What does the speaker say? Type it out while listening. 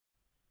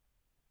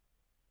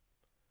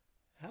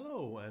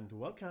Hello and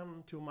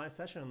welcome to my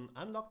session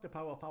Unlock the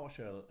Power of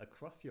PowerShell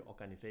across your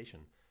organization.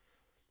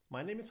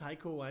 My name is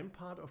Heiko, I'm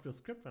part of the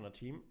ScriptRunner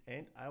team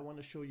and I want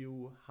to show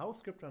you how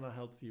ScriptRunner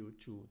helps you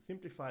to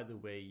simplify the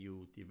way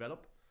you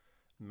develop,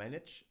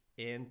 manage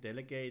and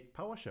delegate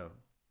PowerShell.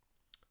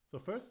 So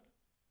first,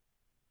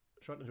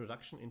 short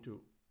introduction into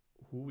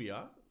who we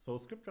are. So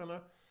ScriptRunner,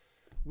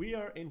 we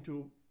are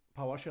into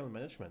PowerShell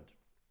management.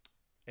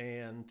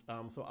 And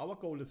so our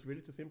goal is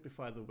really to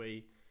simplify the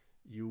way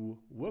you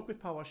work with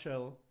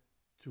PowerShell,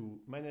 to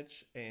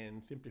manage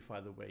and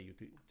simplify the way you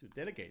to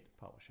delegate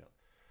PowerShell.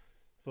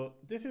 So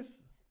this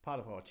is part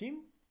of our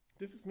team.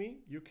 This is me.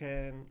 You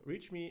can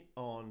reach me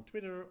on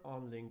Twitter,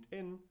 on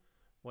LinkedIn,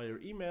 via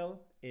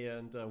email,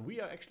 and we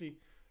are actually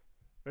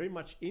very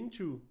much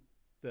into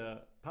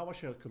the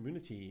PowerShell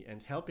community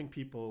and helping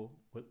people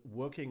with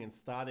working and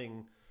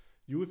starting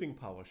using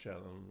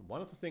PowerShell. And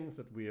one of the things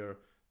that we are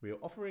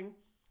offering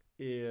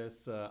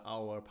is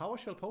our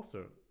PowerShell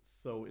poster.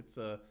 So it's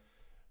a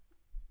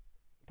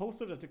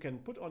poster that you can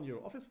put on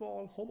your office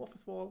wall, home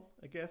office wall,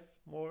 I guess,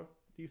 more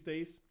these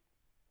days.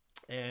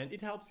 And it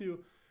helps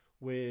you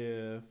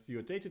with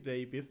your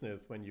day-to-day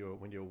business when you're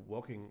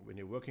working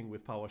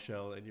with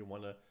PowerShell and you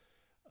want to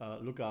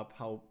look up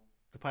how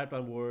the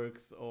pipeline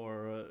works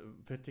or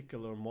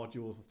particular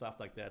modules and stuff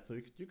like that. So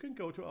you can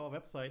go to our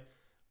website,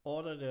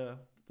 order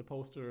the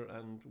poster,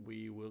 and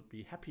we will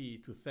be happy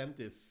to send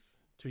this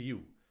to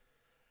you.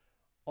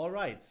 All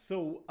right,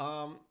 so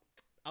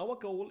our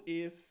goal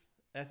is,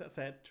 as I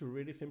said, to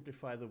really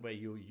simplify the way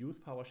you use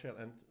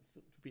PowerShell and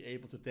to be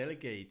able to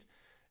delegate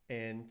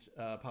and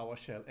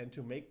PowerShell and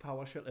to make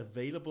PowerShell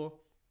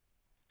available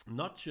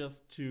not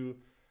just to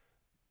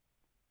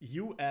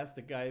you as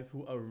the guys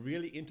who are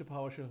really into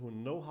PowerShell, who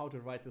know how to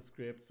write the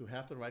scripts, who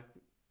have the right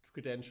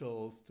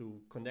credentials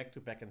to connect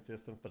to backend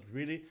systems, but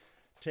really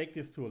take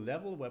this to a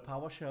level where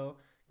PowerShell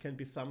can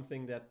be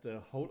something that the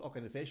whole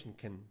organization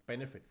can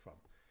benefit from.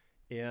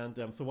 And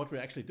so what we're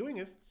actually doing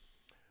is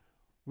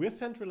we're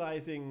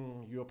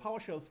centralizing your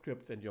PowerShell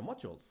scripts and your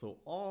modules. So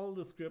all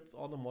the scripts,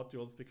 all the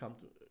modules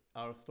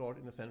are stored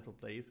in a central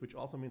place, which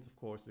also means, of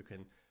course, you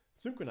can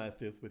synchronize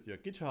this with your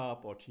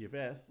GitHub or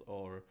TFS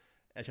or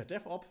Azure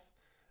DevOps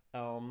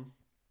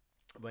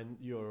when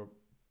your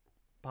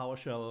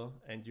PowerShell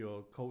and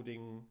your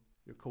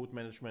code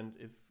management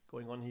is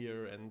going on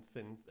here, and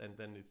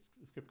then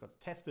the script gets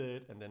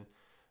tested, and then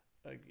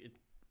it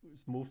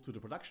moves to the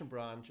production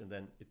branch, and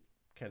then it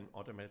can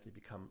automatically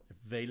become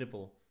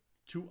available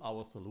to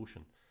our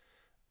solution.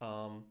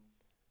 The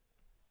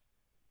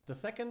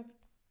second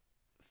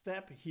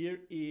step here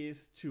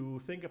is to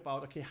think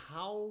about, okay,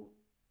 how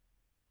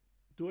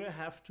do I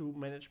have to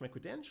manage my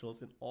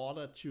credentials in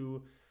order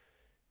to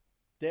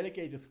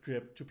delegate a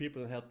script to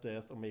people in help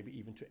desk or maybe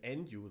even to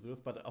end users,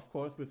 but of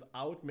course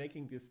without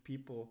making these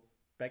people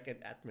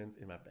backend admins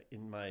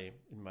in my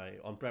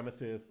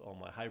on-premises or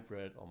my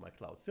hybrid or my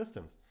cloud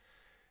systems.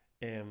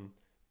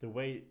 The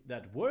way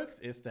that works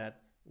is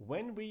that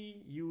when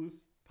we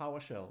use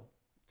PowerShell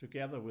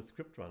together with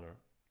ScriptRunner,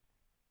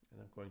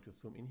 and I'm going to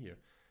zoom in here,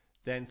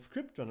 then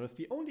ScriptRunner is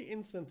the only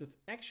instance that's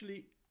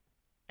actually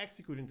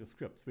executing the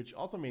scripts, which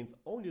also means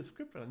only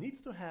ScriptRunner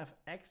needs to have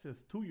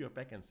access to your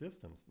backend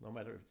systems, no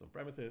matter if it's on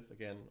premises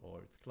again,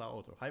 or it's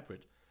cloud or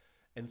hybrid.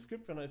 And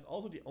ScriptRunner is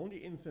also the only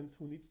instance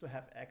who needs to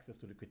have access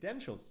to the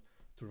credentials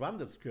to run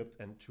the script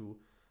and to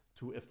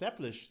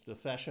establish the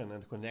session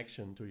and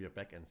connection to your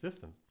backend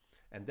system.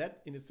 And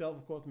that in itself,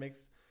 of course,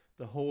 makes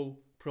the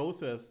whole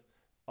process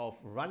of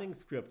running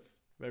scripts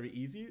very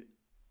easy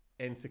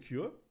and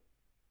secure.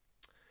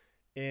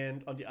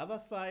 And on the other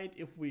side,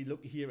 if we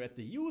look here at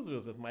the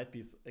users, it might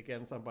be,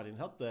 again, somebody in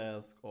help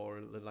desk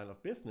or the line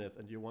of business,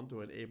 and you want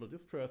to enable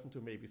this person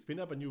to maybe spin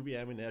up a new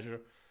VM in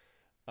Azure.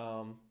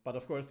 But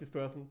of course, this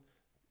person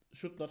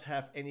should not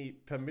have any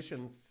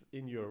permissions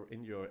in your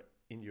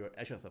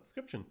Azure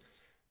subscription.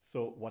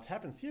 So what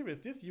happens here is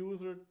this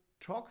user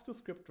talks to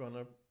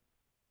ScriptRunner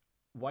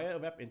via a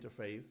web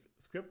interface.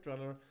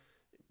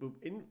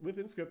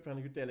 Within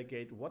ScriptRunner, you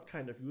delegate what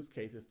kind of use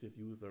cases this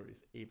user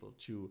is able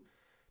to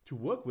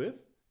work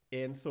with.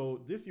 And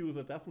so this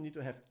user doesn't need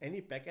to have any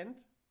backend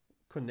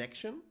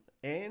connection,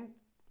 and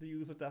the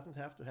user doesn't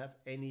have to have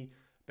any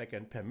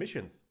backend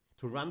permissions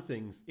to run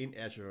things in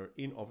Azure,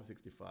 in Office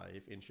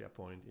 365, in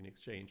SharePoint, in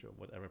Exchange, or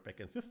whatever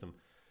backend system.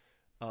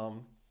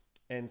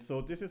 And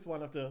so this is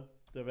one of the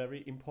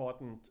very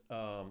important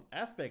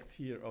aspects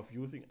here of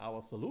using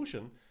our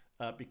solution,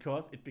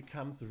 because it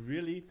becomes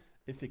really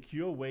a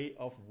secure way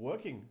of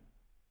working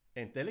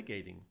and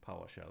delegating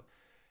PowerShell.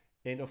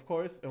 And of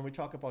course, when we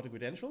talk about the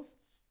credentials,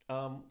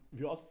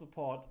 we also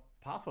support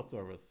password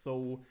servers.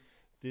 So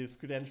these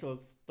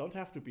credentials don't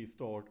have to be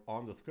stored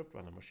on the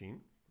ScriptRunner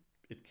machine.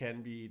 It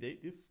can be,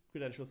 these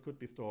credentials could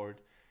be stored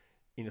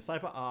in a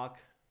CyberArk,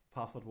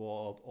 Password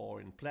Vault,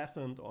 or in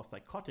Pleasant or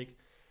Psychotic,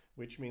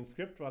 which means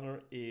ScriptRunner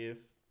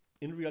is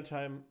in real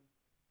time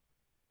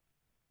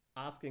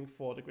asking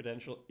for the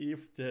credential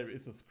if there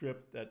is a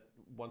script that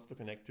wants to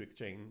connect to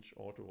Exchange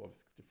or to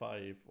Office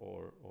 365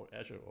 or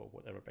Azure or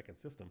whatever backend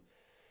system.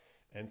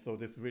 And so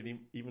this really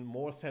even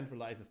more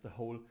centralizes the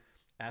whole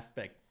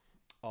aspect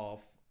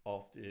of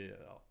the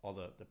all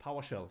the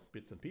PowerShell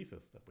bits and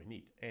pieces that we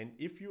need. And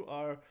if you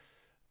are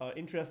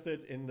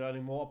interested in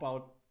learning more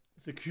about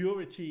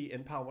security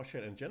in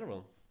PowerShell in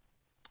general,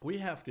 we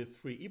have this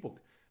free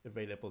ebook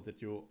available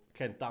that you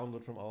can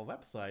download from our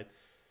website.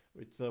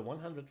 It's a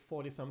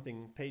 140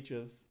 something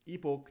pages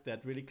ebook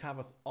that really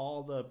covers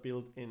all the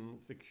built-in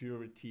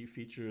security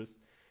features.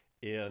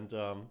 And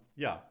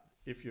yeah,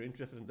 if you're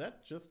interested in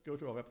that, just go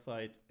to our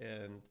website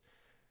and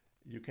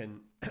you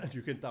can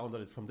you can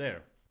download it from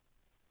there.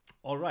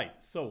 All right,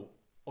 so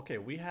okay,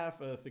 we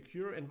have a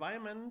secure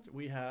environment,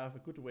 we have a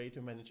good way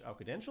to manage our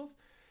credentials.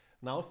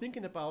 Now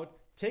thinking about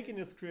taking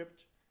a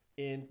script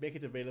and make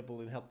it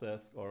available in help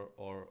desk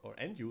or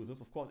end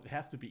users, of course, it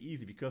has to be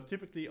easy, because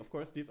typically, of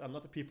course, these are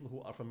not the people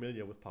who are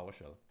familiar with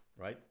PowerShell,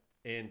 right?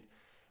 And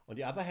on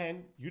the other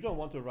hand, you don't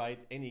want to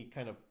write any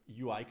kind of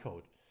UI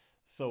code.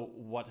 So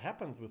what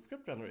happens with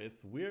ScriptRunner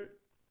is we're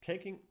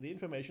taking the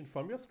information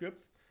from your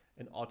scripts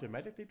and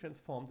automatically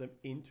transform them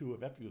into a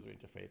web user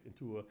interface,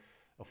 into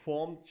a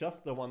form,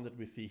 just the one that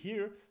we see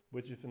here,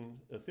 which is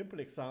a simple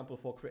example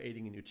for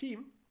creating a new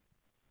team,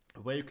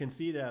 where you can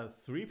see there are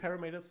 3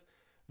 parameters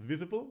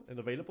visible and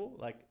available,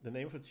 like the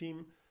name of the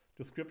team,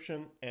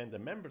 description, and the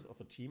members of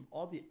the team.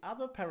 All the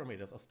other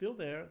parameters are still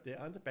there, they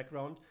are in the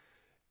background.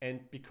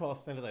 And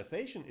because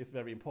standardization is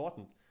very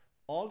important,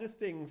 all these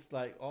things,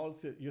 like all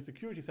your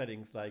security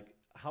settings, like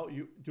how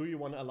do you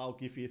want to allow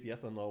GIFs,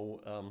 yes or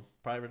no,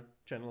 private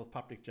channels,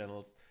 public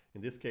channels.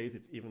 In this case,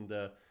 it's even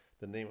the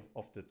name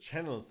of the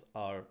channels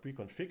are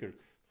pre-configured.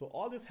 So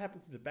all this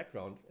happens in the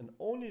background, and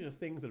only the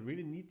things that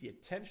really need the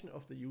attention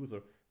of the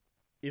user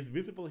is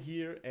visible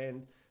here,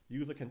 and the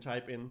user can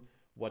type in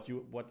what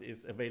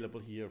is available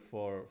here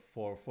for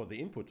the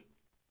input.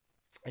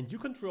 And you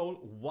control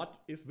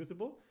what is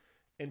visible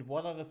and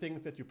what are the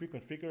things that you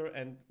pre-configure,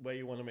 and where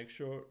you want to make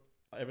sure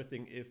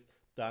everything is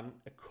done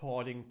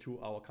according to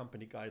our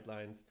company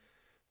guidelines,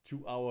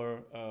 to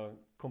our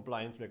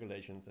compliance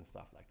regulations and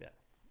stuff like that.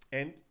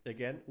 And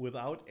again,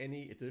 without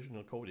any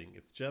additional coding.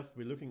 It's just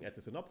we're looking at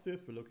the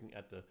synopsis, we're looking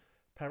at the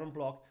parent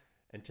block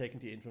and taking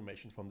the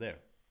information from there.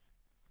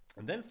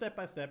 And then step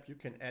by step, you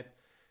can add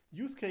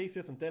use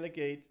cases and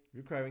delegate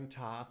recurring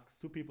tasks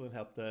to people in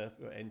help desk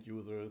or end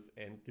users.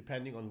 And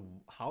depending on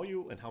how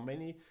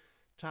many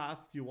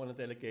tasks you want to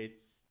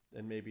delegate,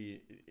 then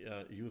maybe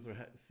a user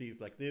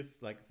sees like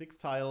this, like 6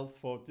 tiles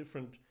for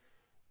different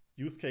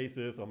use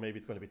cases, or maybe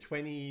it's going to be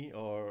 20,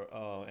 or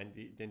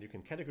then you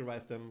can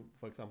categorize them,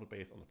 for example,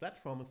 based on the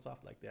platform and stuff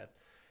like that.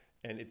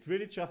 And it's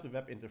really just a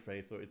web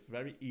interface, so it's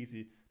very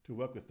easy to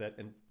work with that.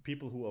 And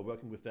people who are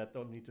working with that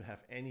don't need to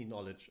have any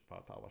knowledge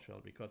about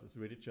PowerShell, because it's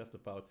really just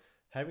about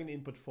having the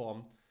input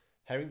form,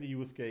 having the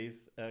use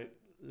case,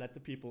 let the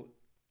people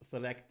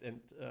select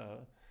and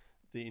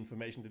the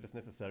information that is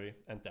necessary,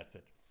 and that's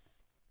it.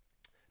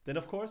 Then,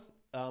 of course,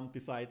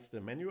 besides the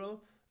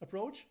manual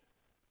approach,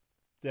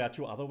 there are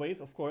 2 other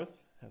ways, of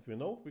course. As we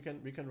know,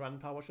 we can run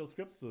PowerShell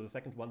scripts. So the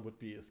second one would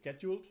be a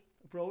scheduled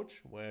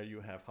approach, where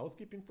you have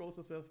housekeeping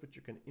processes, which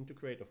you can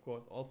integrate, of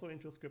course, also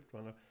into a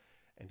ScriptRunner.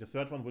 And the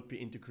third one would be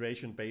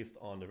integration based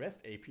on the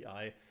REST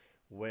API,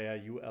 where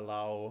you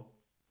allow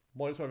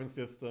monitoring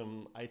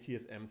system,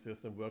 ITSM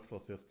system,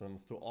 workflow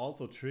systems to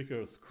also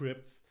trigger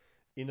scripts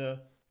in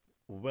a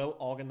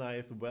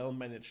well-organized,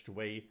 well-managed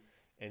way.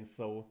 And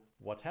so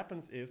what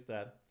happens is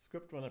that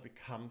ScriptRunner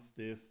becomes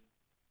this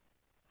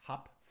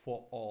hub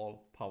for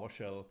all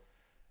PowerShell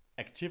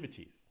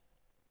activities.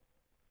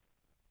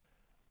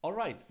 All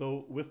right,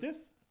 so with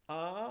this,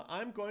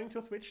 I'm going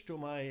to switch to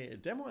my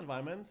demo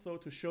environment, so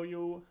to show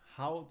you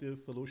how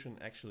this solution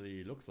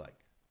actually looks like.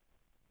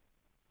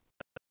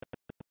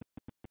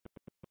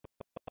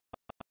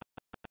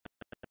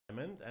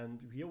 And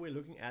here we're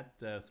looking at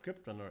the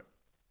ScriptRunner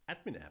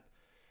admin app.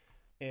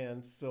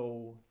 And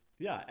so,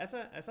 yeah, as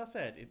I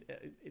said,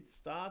 it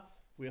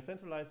starts, it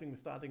starts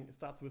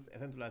with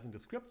centralizing the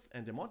scripts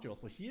and the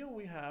modules. So here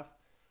we have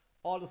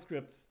all the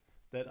scripts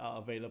that are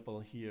available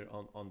here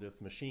on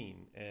this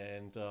machine.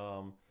 And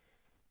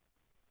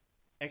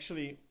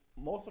actually,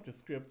 most of the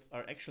scripts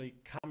are actually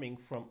coming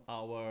from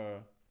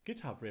our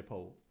GitHub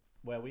repo,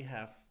 where we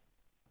have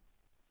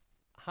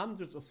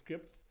hundreds of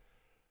scripts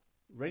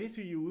ready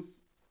to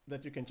use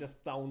that you can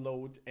just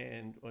download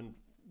and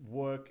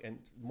work and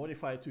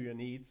modify to your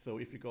needs. So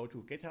if you go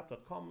to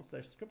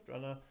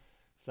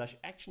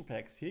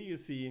github.com/scriptrunner/action-packs, here you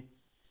see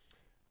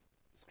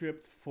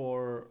scripts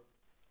for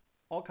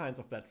all kinds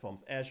of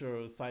platforms: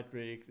 Azure,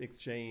 Citrix,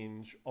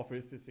 Exchange,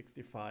 Office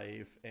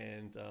 365.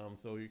 And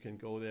so you can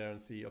go there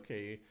and see,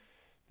 okay,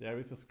 there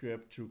is a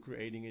script to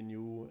creating a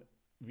new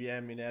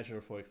VM in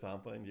Azure, for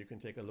example, and you can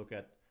take a look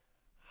at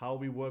how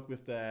we work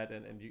with that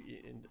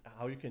and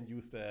how you can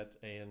use that.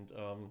 And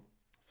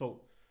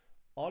so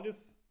all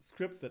these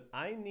scripts that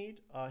I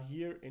need are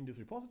here in this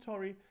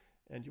repository.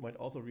 And you might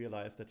also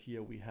realize that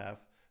here we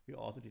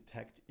also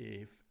detect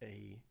if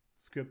a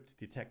script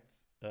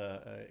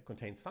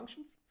contains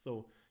functions.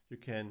 So you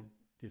can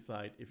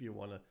decide if you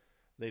want to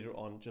later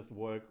on just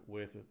work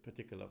with a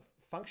particular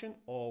function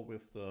or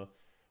with the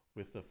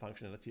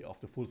functionality of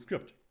the full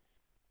script.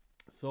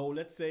 So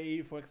let's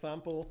say, for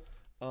example,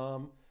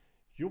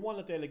 you want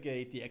to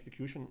delegate the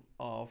execution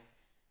of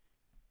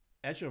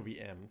Azure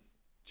VMs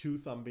to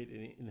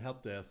somebody in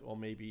help desk or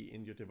maybe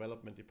in your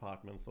development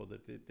department, so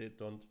that they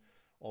don't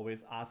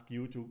always ask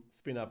you to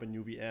spin up a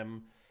new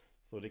VM,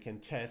 so they can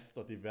test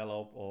or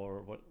develop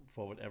or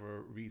for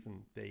whatever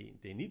reason they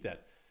need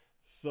that.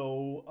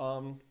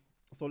 So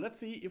so let's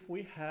see if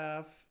we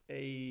have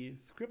a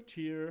script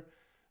here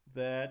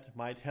that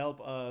might help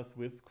us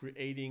with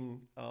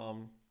creating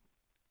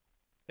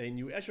a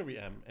new Azure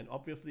VM. And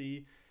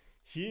obviously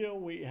here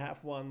we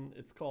have one,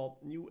 it's called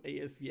new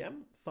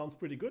ASVM, sounds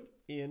pretty good.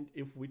 And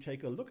if we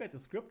take a look at the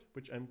script,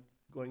 which I'm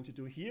going to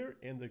do here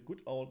in the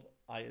good old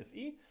ISE,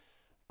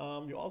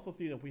 you also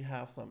see that we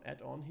have some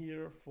add-on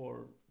here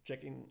for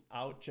checking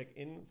out,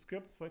 check-in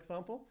scripts, for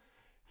example.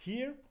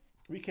 Here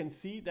we can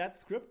see that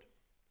script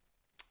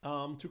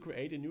to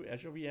create a new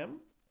Azure VM.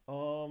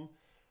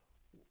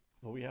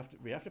 So we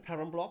have the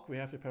parent block, we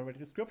have the parameter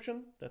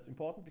description. That's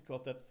important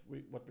because that's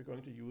what we're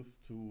going to use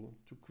to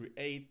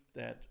create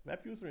that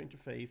web user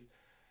interface.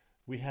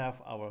 We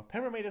have our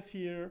parameters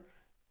here,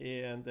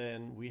 and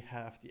then we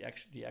have the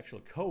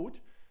actual code.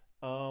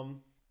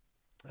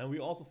 And we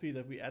also see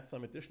that we add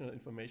some additional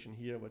information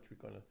here, which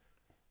we're going to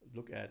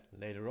look at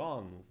later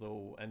on.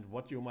 So, and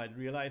what you might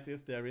realize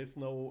is there is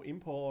no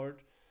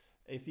import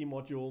AC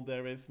module,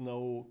 there is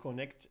no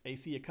connect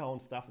AC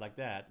account, stuff like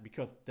that,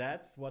 because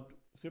that's what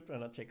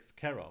ScriptRunner takes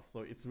care of.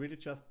 So it's really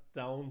just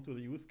down to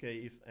the use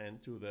case and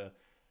to the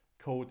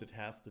code that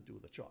has to do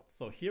the job.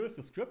 So here is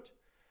the script.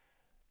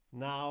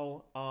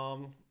 Now,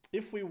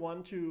 if we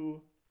want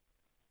to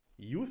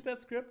use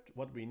that script,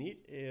 what we need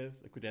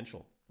is a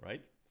credential,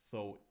 right?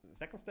 So the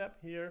second step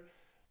here,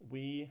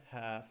 we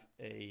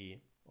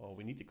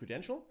need a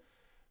credential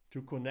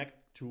to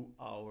connect to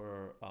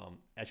our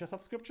Azure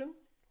subscription,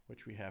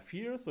 which we have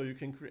here. So you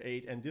can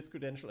create, and this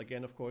credential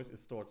again, of course, is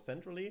stored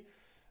centrally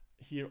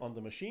here on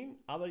the machine.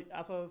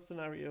 Other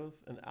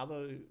scenarios and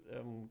other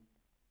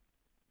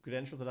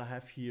credentials that I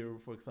have here,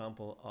 for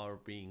example, are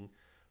being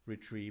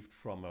retrieved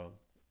from a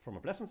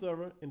Pleasant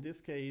server in this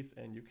case,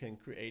 and you can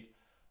create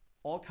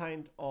all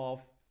kind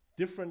of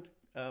different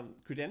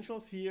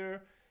credentials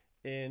here.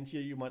 And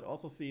here you might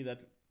also see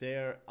that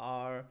there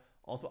are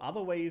also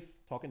other ways,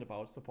 talking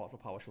about support for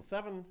PowerShell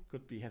 7,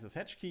 could be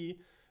SSH key.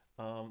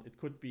 It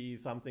could be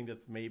something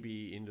that's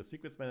maybe in the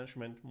secrets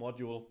management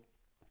module,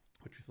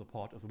 which we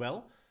support as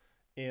well.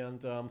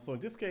 And so in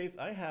this case,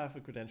 I have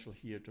a credential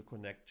here to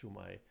connect to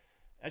my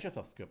Azure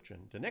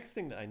subscription. The next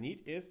thing that I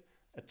need is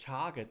a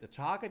target. A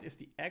target is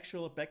the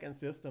actual backend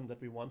system that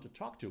we want to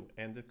talk to.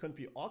 And it could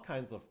be all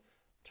kinds of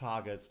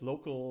targets,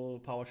 local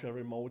PowerShell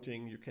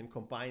remoting. You can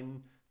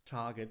combine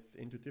targets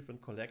into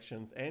different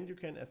collections. And you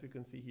can, as you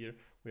can see here,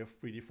 we have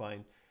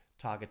predefined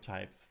target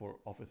types for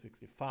Office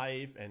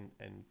 365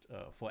 and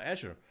for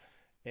Azure.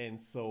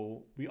 And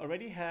so we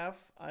already have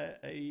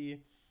a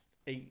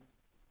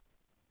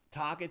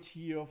target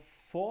here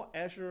for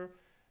Azure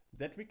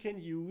that we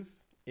can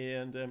use.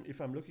 And if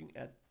I'm looking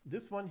at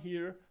this one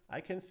here,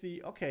 I can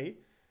see, okay,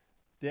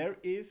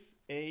 this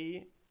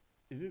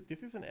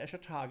is an Azure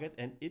target,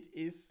 and it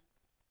is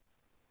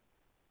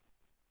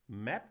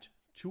mapped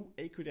to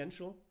a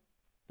credential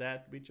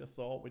that we just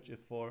saw, which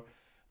is for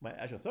my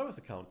Azure service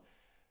account.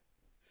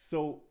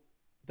 So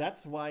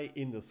that's why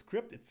in the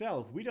script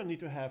itself, we don't need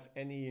to have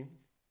any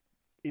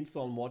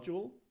install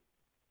module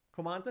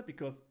commanded,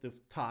 because this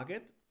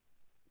target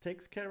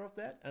takes care of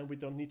that, and we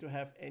don't need to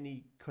have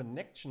any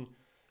connection,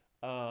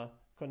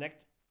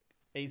 connect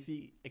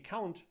AC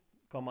account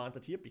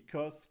commanded here,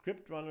 because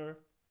ScriptRunner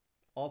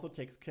also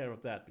takes care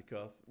of that,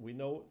 because we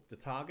know the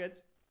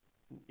target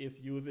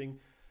is using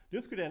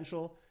this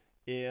credential,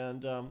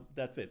 and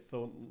that's it.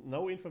 So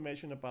no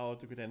information about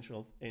the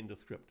credentials in the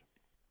script.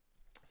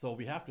 So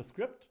we have the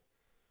script,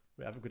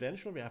 we have a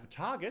credential, we have a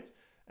target,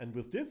 and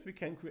with this we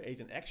can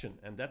create an action,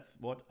 and that's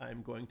what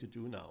I'm going to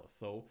do now.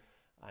 So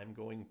I'm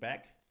going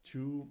back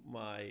to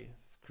my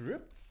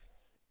scripts,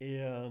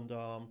 and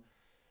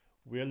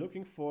we're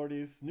looking for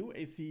this new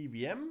AC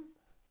VM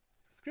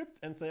script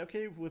and say,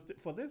 okay,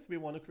 for this we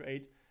want to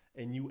create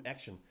a new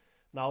action.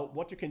 Now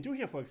what you can do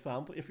here, for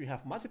example, if you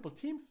have multiple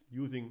teams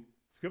using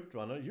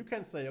ScriptRunner, you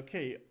can say,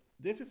 okay,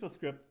 this is a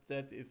script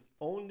that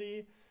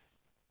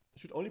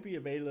should only be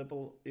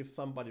available if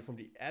somebody from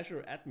the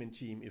Azure admin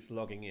team is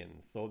logging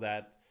in, so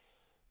that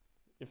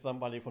if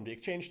somebody from the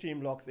Exchange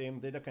team logs in,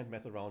 they can't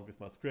mess around with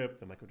my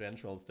script and my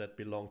credentials that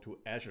belong to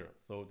Azure.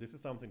 So this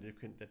is something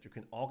that you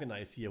can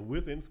organize here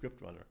within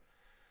ScriptRunner.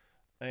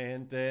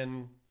 And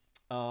then,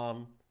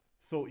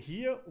 so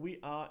here we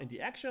are in the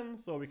action.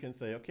 So we can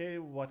say, okay,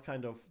 what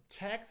kind of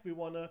tags we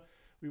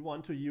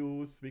want to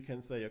use. We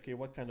can say, okay,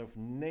 what kind of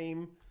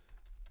name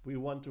we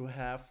want to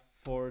have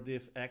for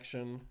this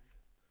action.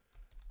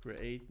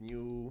 Create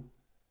new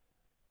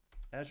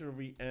Azure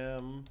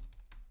VM,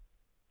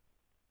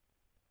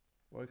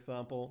 for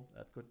example.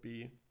 That could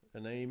be a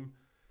name.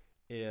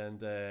 And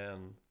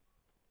then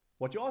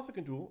What you also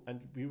can do, and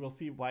we will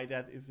see why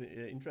that is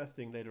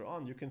interesting later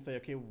on, you can say,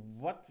 okay,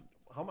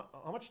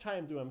 how much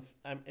time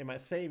am I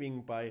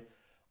saving by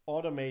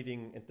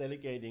automating and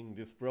delegating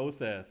this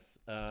process?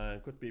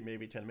 Could be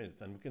maybe 10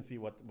 minutes, and we can see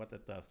what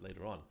that does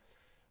later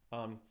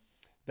on.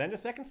 Then the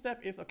second step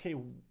is, okay,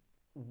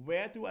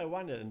 where do I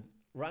want it and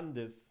run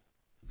this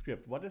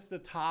script? What is the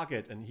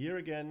target? And here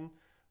again,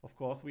 of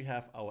course, we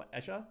have our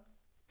Azure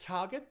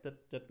target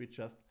that we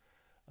just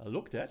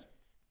looked at.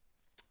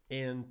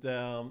 And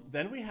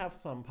then we have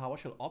some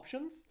PowerShell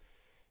options.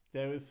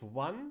 There is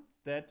one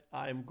that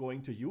I'm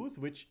going to use,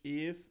 which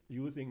is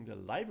using the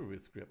library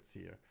scripts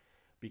here.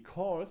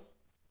 Because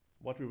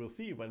what we will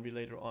see when we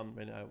later on,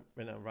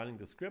 when I'm running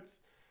the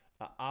scripts,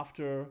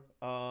 after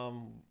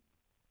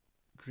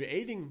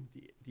creating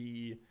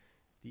the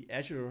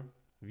Azure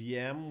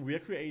VM, we're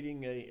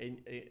creating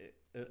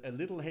a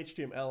little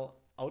HTML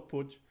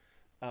output,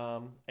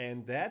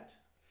 and that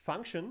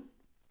function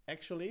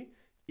actually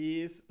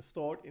is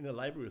stored in a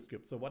library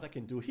script. So what I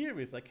can do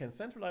here is I can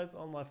centralize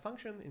all my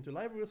function into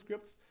library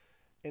scripts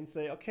and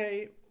say,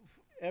 okay,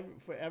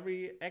 for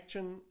every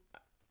action,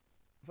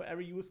 for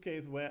every use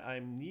case where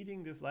I'm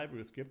needing this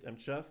library script, I'm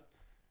just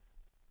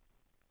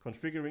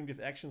configuring this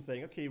action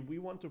saying, okay, we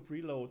want to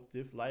preload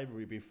this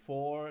library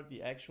before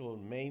the actual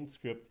main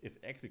script is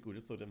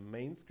executed. So the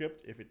main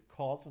script, if it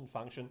calls a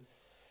function,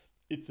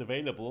 it's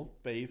available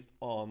based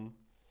on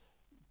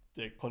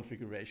the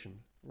configuration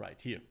right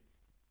here.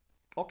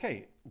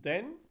 Okay,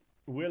 then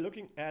we're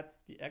looking at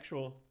the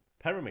actual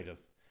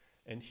parameters.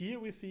 And here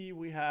we see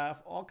we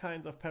have all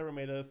kinds of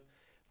parameters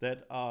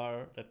that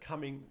are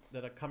coming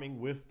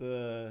with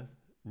the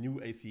new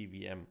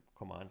ACVM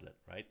commandlet,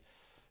 right?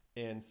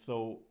 And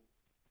so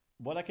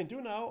what I can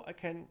do now, I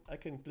can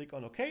click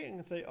on OK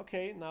and say,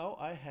 okay, now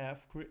I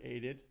have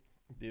created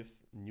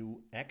this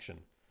new action.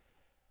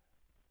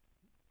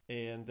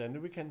 And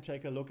then we can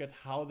take a look at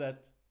how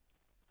that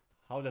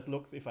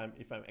looks if I'm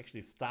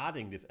actually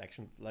starting this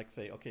action. Like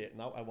say, okay,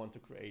 now I want to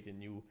create a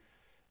new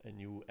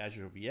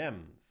Azure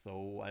VM.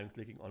 So I'm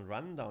clicking on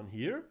Run down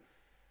here.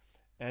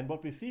 And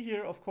what we see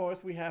here, of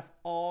course, we have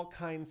all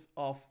kinds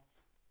of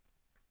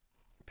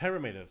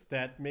parameters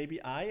that maybe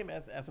I am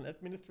as an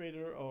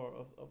administrator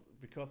or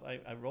because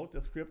I wrote the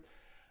script,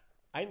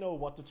 I know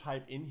what to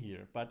type in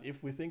here. But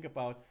if we think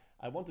about,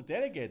 I want to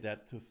delegate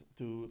that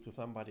to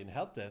somebody in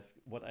help desk,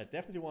 what I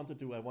definitely want to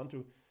do, I want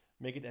to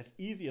make it as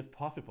easy as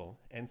possible.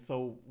 And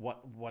so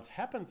what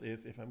happens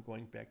is, if I'm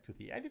going back to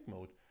the edit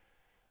mode,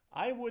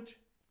 I would,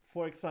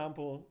 for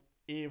example,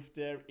 if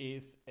there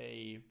is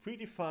a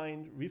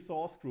predefined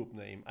resource group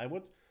name, I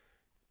would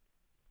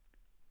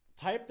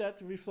type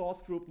that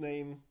resource group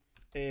name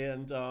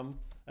and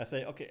I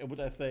say,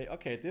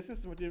 okay, this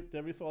is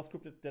the resource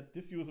group that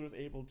this user is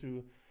able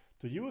to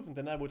use, and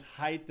then I would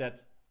hide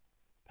that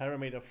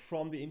parameter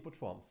from the input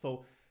form.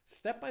 So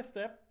step by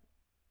step,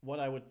 what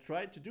I would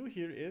try to do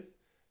here is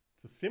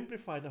to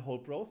simplify the whole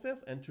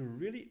process and to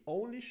really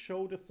only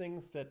show the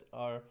things that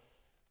are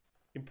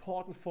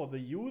important for the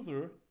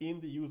user in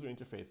the user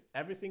interface.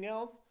 Everything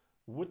else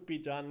would be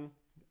done,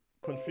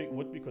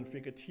 would be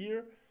configured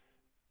here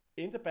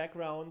in the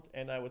background.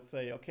 And I would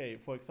say, okay,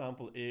 for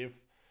example, if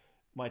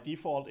my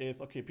default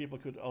is, okay, people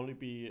could only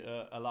be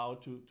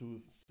allowed to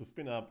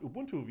spin up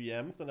Ubuntu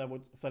VMs, then I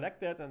would select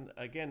that. And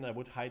again, I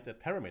would hide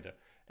that parameter.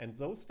 And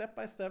so step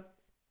by step,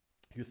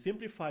 you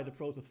simplify the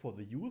process for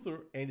the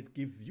user, and it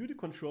gives you the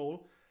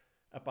control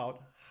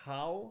about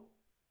how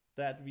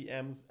that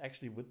VMs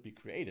actually would be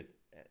created,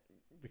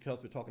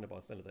 because we're talking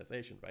about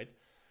standardization, right?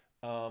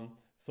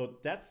 So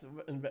that's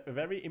a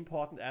very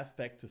important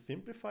aspect to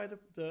simplify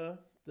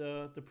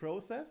the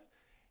process.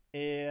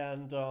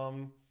 And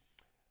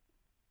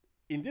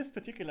in this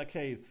particular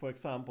case, for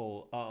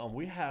example,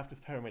 we have this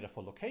parameter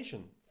for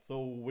location. So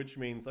which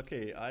means,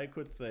 okay, I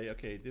could say,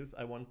 okay,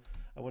 I want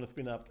to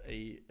spin up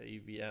a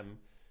VM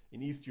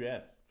in East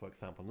US, for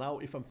example. Now,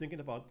 if I'm thinking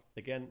about,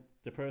 again,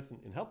 the person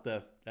in help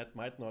desk that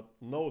might not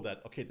know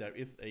that, okay, there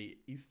is a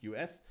East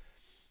US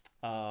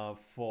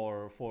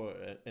for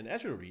an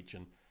Azure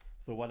region.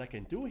 So what I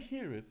can do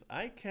here is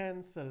I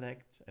can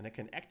select and I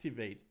can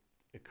activate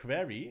a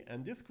query,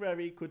 and this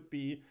query could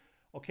be,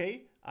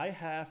 okay, I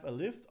have a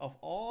list of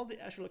all the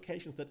Azure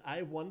locations that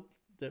I want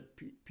the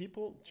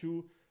people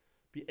to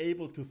be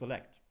able to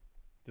select.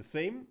 The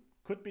same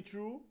could be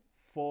true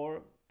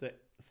for the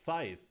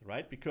size,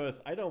 right?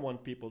 Because I don't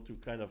want people to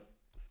kind of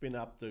spin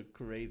up the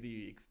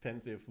crazy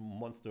expensive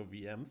monster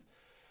VMs.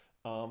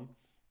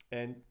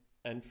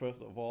 And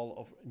first of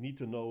all, need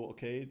to know,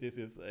 okay, this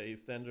is a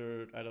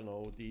standard, I don't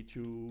know,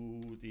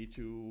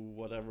 D2,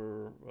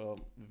 whatever,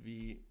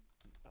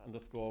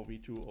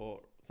 V_V2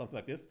 or something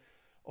like this.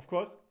 Of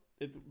course,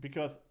 it's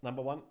because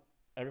number one,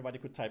 everybody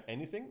could type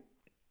anything,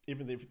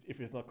 even if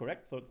it's not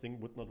correct, so the thing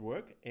would not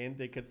work, and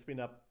they could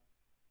spin up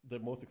the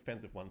most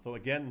expensive one. So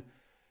again,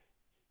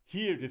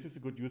 here, this is a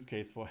good use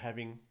case for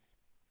having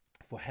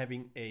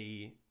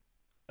a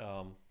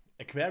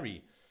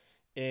query.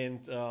 And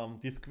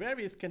these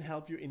queries can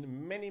help you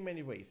in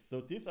many ways.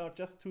 So these are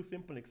just two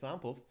simple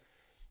examples.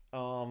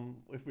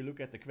 if we look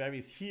at the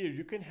queries here,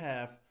 you can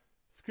have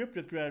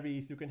scripted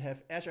queries, you can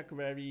have Azure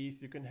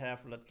queries, you can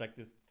have like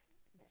this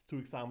 2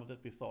 examples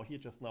that we saw here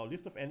just now,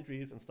 list of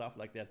entries and stuff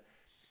like that,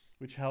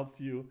 which helps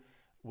you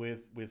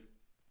with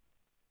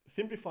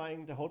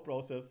simplifying the whole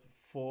process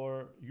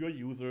for your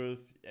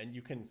users. And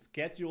you can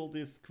schedule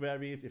these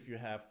queries if you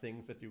have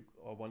things that you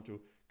want to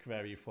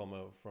query from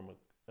a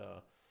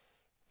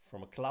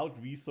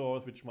cloud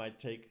resource, which might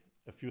take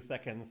a few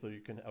seconds, so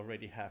you can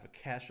already have a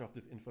cache of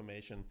this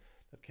information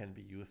that can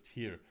be used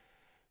here.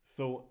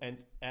 So,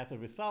 and as a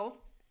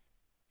result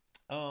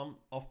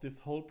of this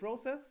whole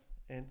process,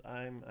 and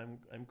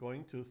I'm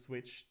going to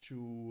switch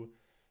to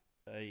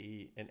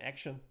an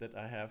action that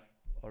I have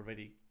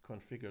already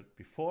configured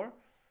before.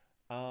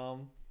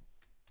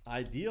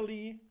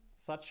 Ideally,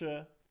 such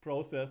a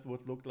process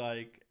would look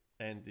like,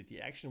 and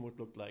the action would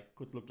look like,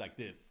 could look like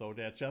this. So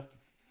there are just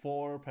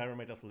 4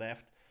 parameters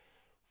left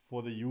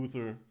for the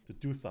user to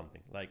do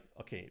something. Like,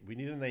 okay, we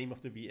need a name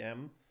of the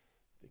VM.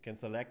 They can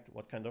select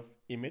what kind of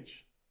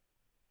image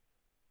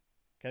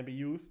can be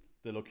used,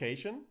 the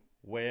location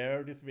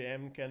where this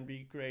VM can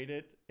be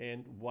created,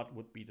 and what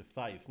would be the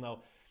size.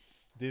 Now,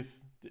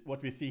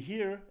 what we see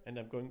here, and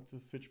I'm going to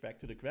switch back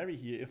to the query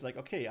here, is like,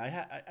 okay,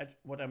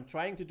 what I'm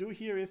trying to do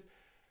here is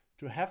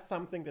to have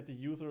something that the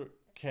user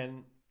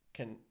can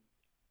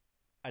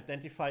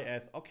identify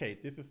as, okay,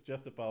 this is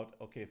just about,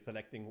 okay,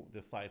 selecting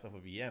the size of a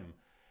VM.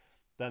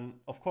 Then,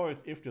 of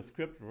course, if the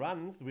script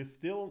runs, we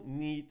still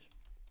need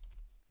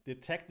the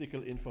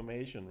technical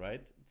information,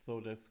 right? So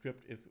the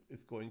script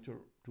is going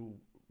to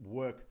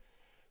work.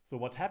 So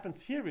what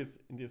happens here is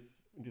in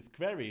these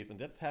queries, and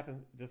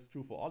that's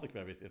true for all the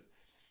queries, is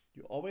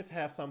you always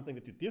have something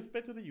that you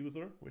display to the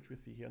user, which we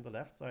see here on the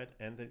left side,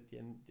 and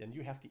then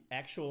you have the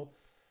actual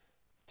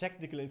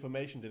technical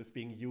information that is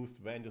being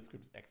used when the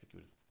script is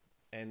executed.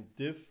 And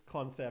this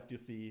concept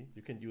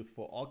you can use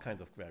for all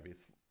kinds of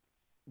queries.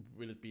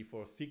 Will it be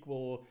for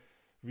SQL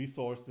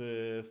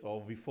resources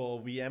or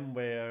for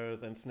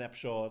VMwares and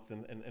snapshots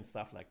and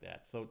stuff like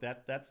that? So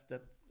that's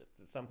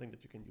something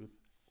that you can use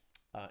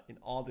in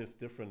all these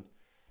different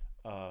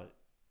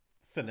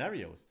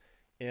scenarios.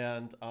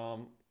 And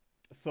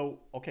so,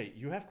 okay,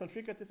 you have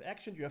configured this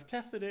action, you have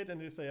tested it,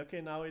 and you say, okay,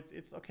 now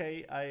it's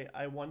okay.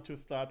 I want to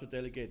start to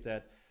delegate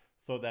that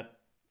so that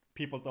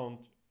people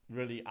don't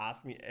really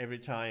ask me every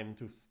time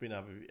to spin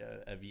up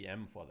a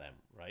VM for them,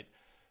 right?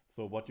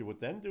 So what you would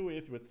then do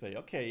is you would say,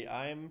 okay,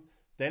 I'm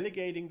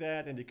delegating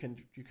that, and you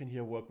can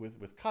here work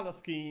with color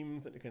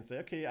schemes, and you can say,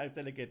 okay, I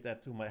delegate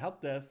that to my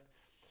help desk,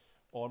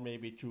 or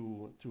maybe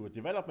to a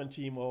development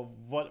team, or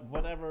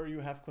whatever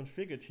you have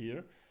configured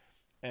here.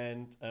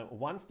 And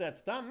once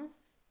that's done,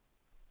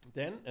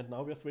 then, and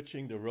now we're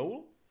switching the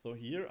role. So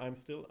here I'm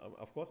still,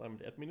 of course, I'm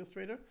the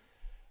administrator.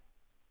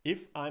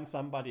 If I'm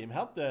somebody in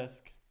help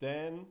desk,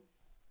 then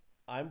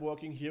I'm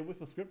working here with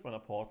the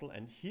ScriptRunner portal,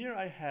 and here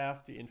I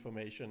have the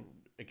information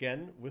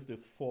again with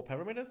these 4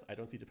 parameters. I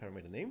don't see the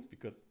parameter names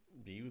because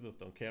the users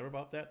don't care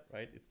about that,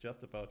 right? It's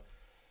just about,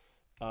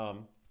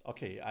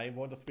 okay, I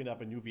want to spin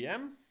up a new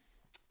VM.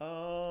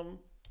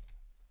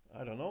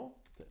 I don't know,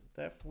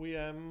 dev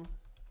VM,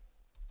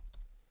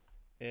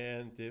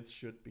 and this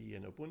should be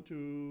an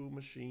Ubuntu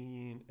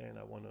machine, and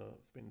I want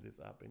to spin this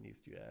up in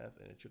EastUS,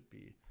 and it should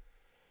be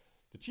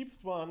the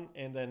cheapest one.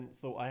 And then,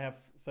 so I have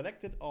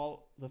selected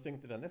all the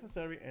things that are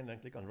necessary, and then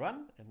click on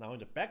run. And now in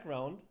the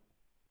background,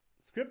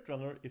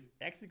 ScriptRunner is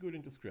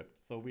executing the script.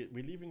 So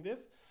we're leaving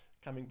this,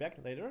 coming back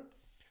later,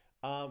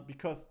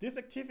 because this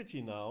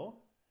activity now,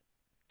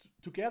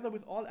 together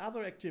with all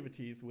other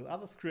activities, with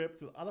other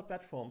scripts, with other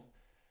platforms,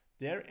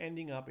 they're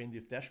ending up in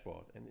this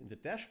dashboard. And in the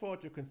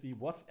dashboard, you can see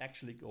what's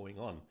actually going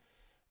on.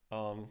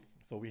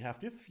 So we have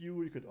this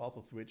view. You could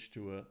also switch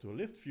to a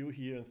list view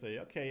here and say,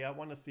 okay, I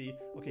want to see,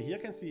 okay, here I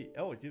can see,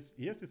 oh,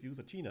 here's this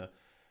user, Tina.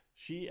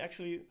 She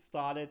actually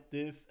started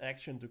this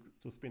action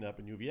to spin up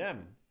a new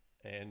VM.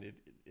 And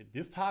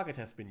this target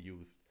has been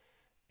used.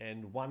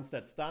 And once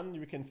that's done,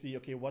 you can see,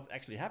 okay, what's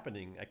actually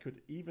happening. I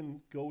could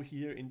even go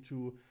here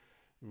into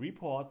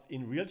reports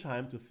in real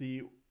time to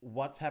see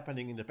what's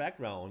happening in the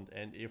background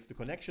and if the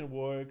connection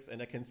works,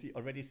 and I can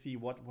already see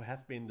what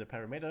has been the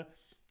parameter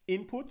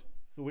input,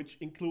 so which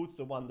includes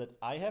the one that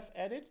I have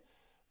added,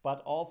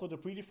 but also the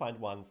predefined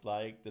ones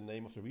like the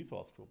name of the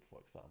resource group,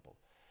 for example.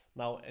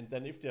 Now, and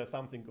then if there's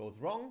something goes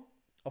wrong,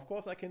 of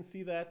course I can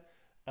see that.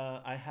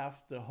 I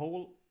have the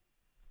whole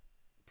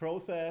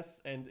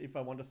process, and if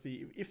I want to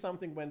see if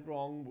something went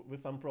wrong with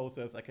some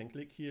process, I can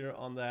click here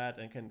on that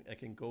and I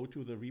can go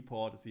to the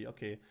report and see,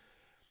 okay,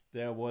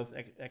 there was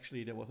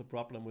a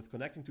problem with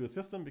connecting to a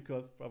system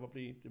because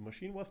probably the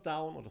machine was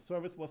down or the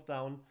service was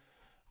down.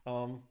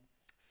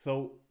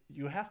 So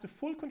you have the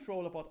full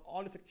control about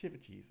all these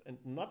activities, and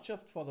not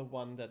just for the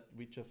one that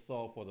we just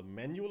saw for the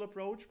manual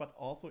approach, but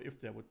also if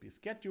there would be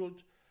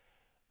scheduled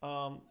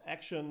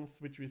actions,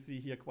 which we see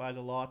here quite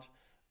a lot,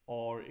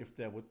 or if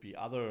there would be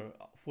other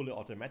fully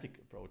automatic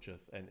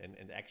approaches and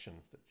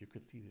actions, that you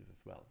could see this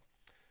as well.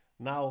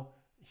 Now,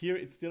 here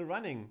it's still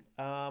running.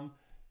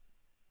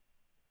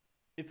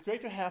 it's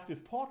great to have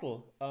this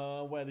portal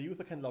where the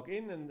user can log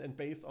in, and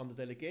based on the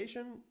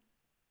delegation,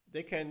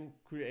 they can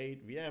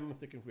create VMs,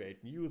 they can create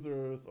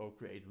users or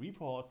create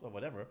reports or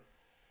whatever.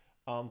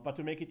 But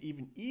to make it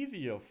even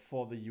easier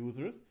for the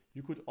users,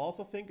 you could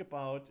also think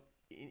about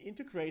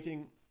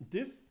integrating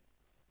this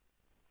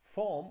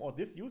form or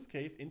this use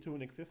case into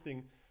an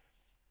existing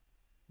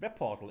web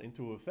portal,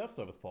 into a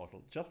self-service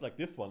portal, just like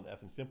this one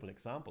as a simple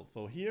example.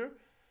 So here,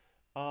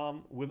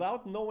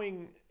 without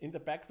knowing in the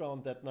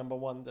background that number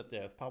one, that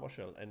there's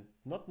PowerShell, and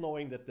not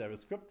knowing that there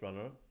is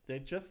ScriptRunner, they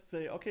just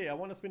say, okay, I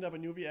want to spin up a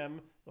new VM,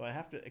 so I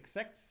have the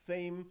exact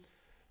same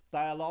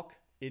dialog.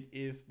 It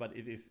is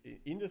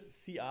in the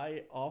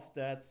CI of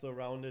that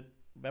surrounded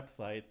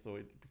website, so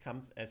it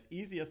becomes as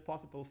easy as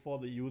possible for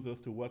the users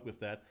to work with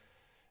that,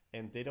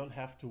 and they don't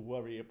have to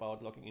worry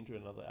about logging into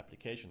another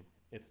application.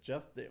 It's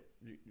just there,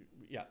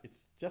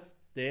 it's just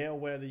there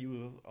where the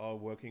users are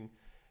working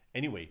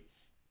anyway.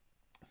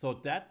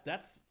 So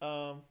that's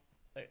a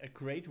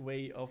great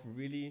way of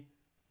really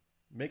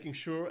making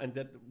sure, and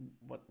that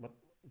what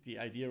the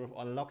idea of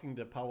unlocking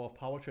the power of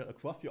PowerShell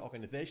across your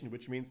organization,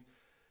 which means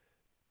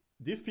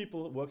these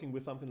people working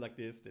with something like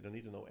this, they don't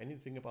need to know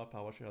anything about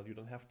PowerShell. You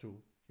don't have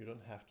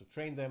to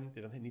train them.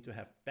 They don't need to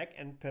have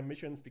backend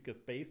permissions, because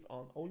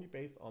only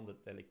based on the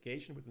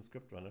delegation within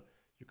ScriptRunner,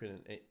 you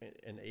can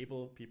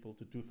enable people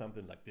to do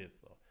something like this.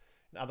 So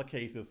in other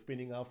cases,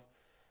 spinning off,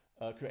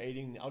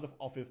 creating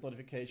out-of-office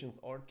notifications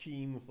or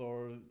teams,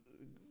 or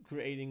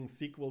creating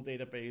SQL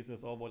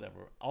databases or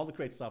whatever. All the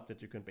great stuff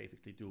that you can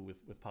basically do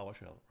with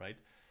PowerShell, right?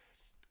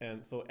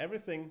 And so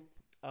everything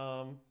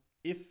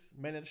is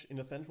managed in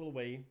a central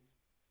way.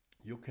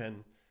 You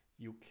can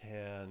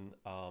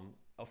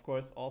of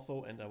course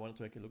also, and I want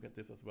to take a look at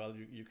this as well,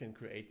 you can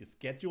create the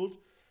scheduled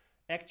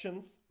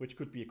actions, which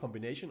could be a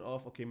combination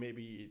of, okay,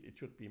 maybe it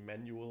should be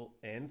manual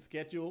and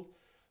scheduled,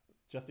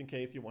 just in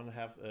case you want to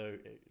have a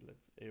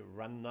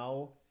run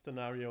now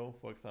scenario,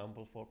 for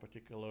example, for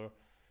particular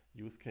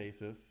use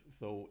cases.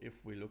 So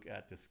if we look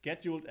at the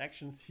scheduled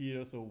actions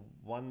here, so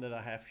one that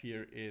I have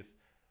here is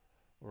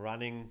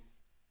running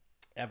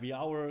every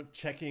hour,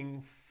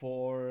 checking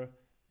for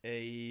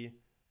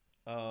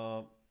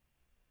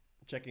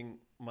checking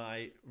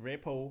my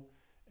repo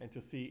and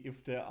to see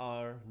if there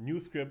are new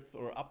scripts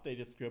or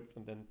updated scripts,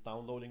 and then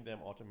downloading them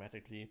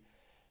automatically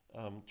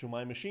to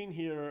my machine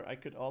here. I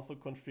could also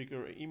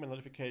configure an email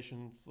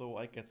notification, so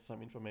I get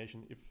some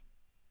information if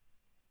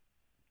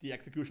the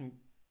execution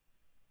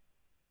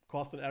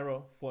caused an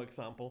error, for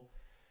example.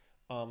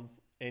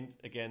 And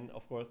again,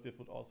 of course, this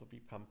would also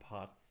become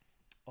part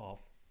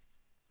of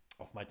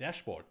my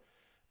dashboard.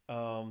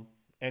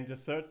 And the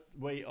third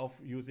way of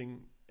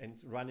using and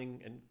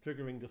running and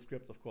triggering the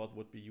scripts, of course,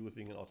 would be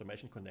using an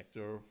automation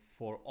connector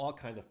for all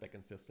kinds of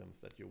backend systems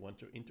that you want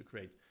to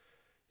integrate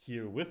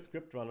here with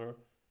ScriptRunner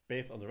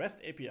based on the REST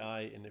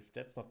API. And if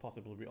that's not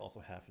possible, we also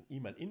have an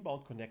email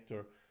inbound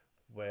connector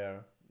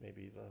where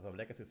maybe the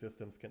legacy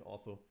systems can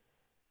also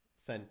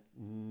send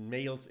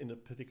mails in a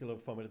particular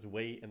formatted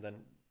way, and then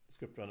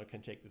ScriptRunner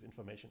can take this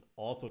information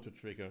also to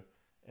trigger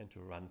and to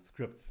run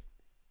scripts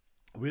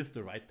with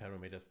the right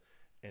parameters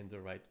and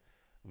the right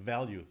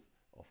values,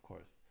 of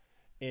course.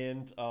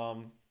 And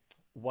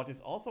what is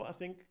also, I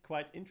think,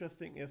 quite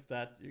interesting is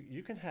that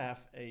you can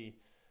have a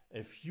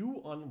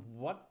view on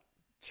what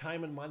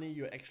time and money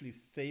you're actually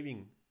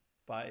saving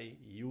by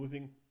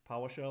using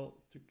PowerShell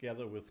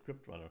together with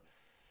ScriptRunner.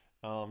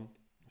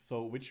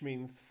 So which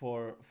means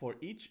for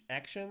each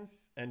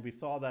actions, and we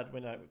saw that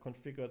when I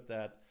configured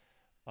that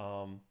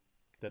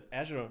that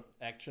Azure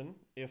action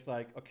is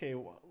like, okay,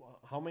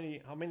 how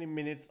many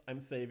minutes I'm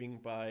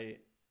saving by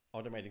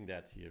automating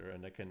that here,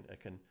 and I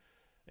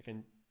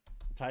can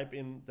type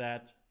in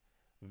that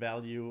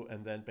value,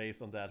 and then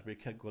based on that we're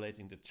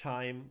calculating the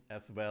time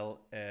as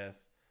well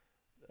as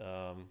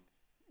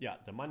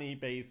the money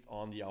based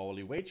on the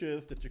hourly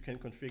wages that you can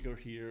configure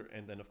here.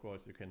 And then of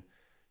course you can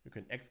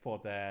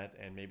export that,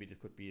 and maybe this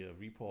could be a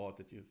report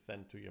that you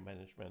send to your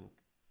management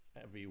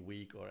every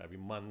week or every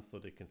month, so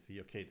they can see,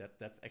 okay,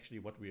 that's actually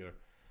what we are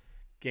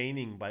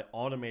gaining by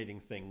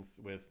automating things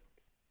with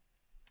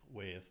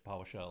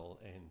PowerShell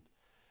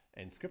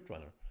and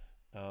ScriptRunner.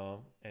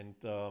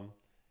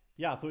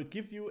 So it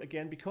gives you,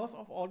 again, because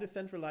of all the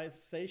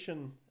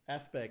centralization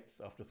aspects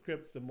of the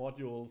scripts, the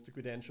modules, the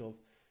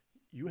credentials,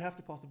 you have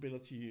the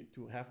possibility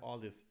to have all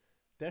this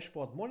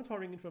dashboard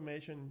monitoring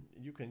information.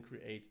 You can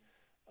create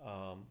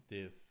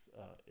this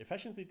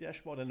efficiency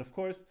dashboard, and of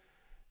course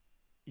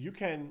you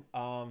can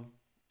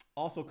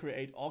also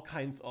create all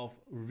kinds of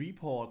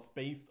reports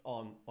based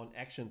on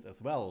actions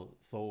as well.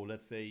 So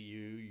let's say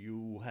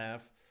you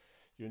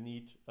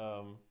need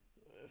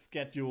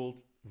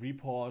scheduled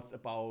reports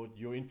about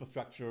your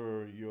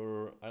infrastructure,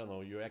 your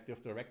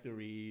Active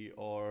Directory,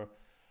 or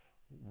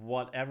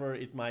whatever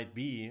it might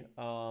be.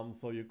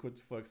 So you could,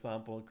 for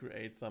example,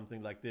 create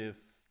something like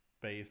this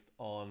based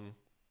on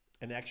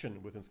an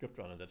action within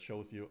ScriptRunner that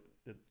shows you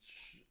the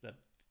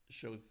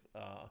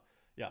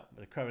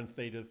current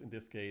status, in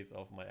this case,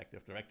 of my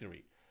Active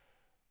Directory,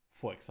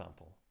 for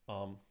example.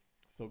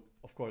 So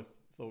of course,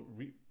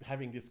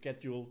 having this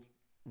scheduled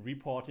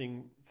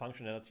reporting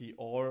functionality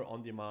or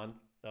on-demand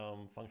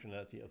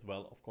functionality as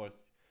well, of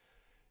course,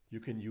 you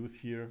can use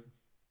here.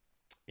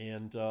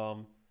 And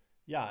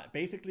yeah,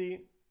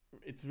 basically,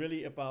 it's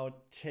really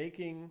about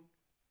taking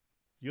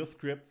your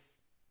scripts,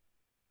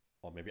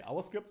 or maybe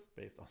our scripts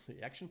based on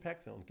the action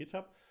packs and on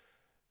GitHub,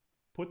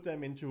 put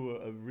them into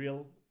a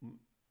real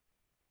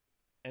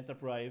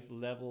enterprise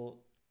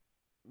level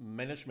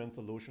management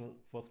solution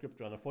for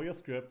ScriptRunner, for your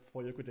scripts,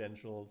 for your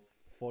credentials,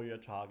 for your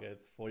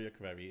targets, for your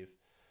queries.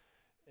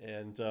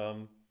 And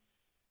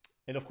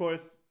of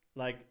course,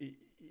 like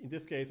in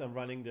this case, I'm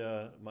running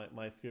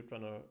my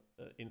ScriptRunner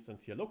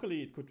instance here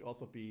locally. It could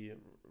also be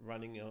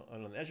running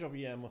on an Azure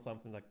VM or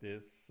something like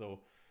this.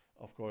 So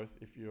of course,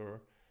 if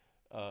you're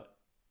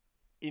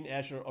in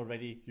Azure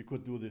already, you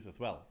could do this as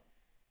well.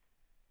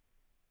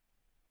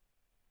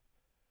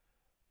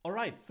 All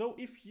right, so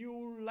if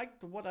you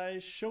liked what I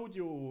showed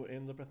you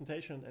in the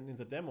presentation and in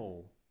the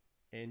demo,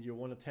 and you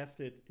want to test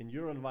it in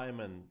your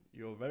environment,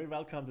 you're very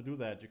welcome to do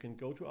that. You can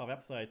go to our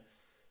website.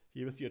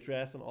 Here is the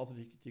address and also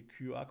the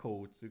QR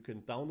codes. You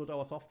can download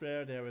our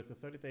software. There is a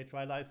 30-day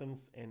trial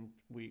license, and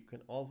we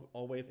can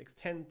always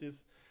extend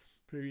this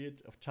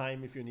period of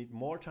time if you need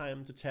more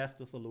time to test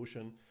the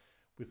solution.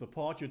 We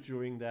support you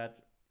during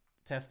that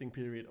testing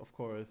period, of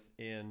course.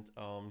 And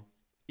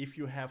if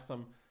you have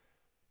some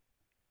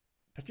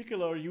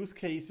particular use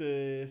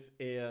cases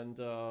and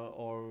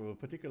or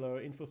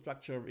particular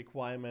infrastructure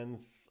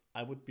requirements,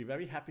 I would be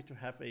very happy to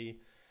have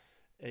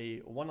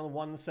a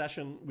one-on-one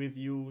session with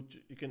you.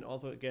 You can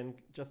also, again,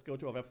 just go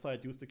to our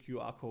website, use the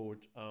QR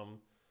code,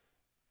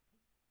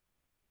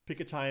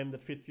 pick a time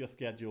that fits your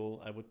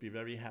schedule. I would be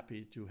very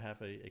happy to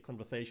have a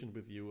conversation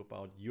with you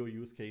about your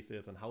use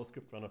cases and how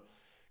ScriptRunner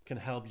can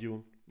help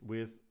you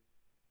with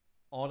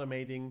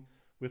automating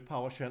with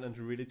PowerShell and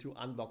really to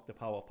unlock the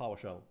power of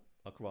PowerShell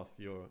across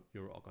your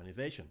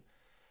organization.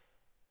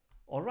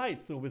 All right,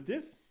 so with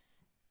this,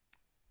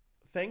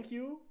 thank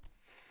you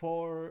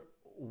for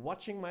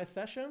watching my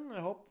session. I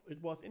hope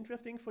it was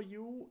interesting for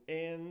you,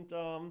 and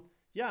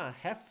yeah,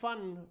 have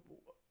fun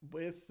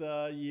with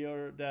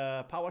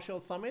the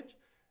PowerShell Summit,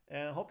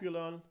 and I hope you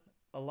learn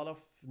a lot of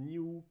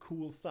new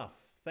cool stuff.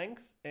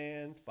 Thanks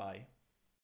and bye.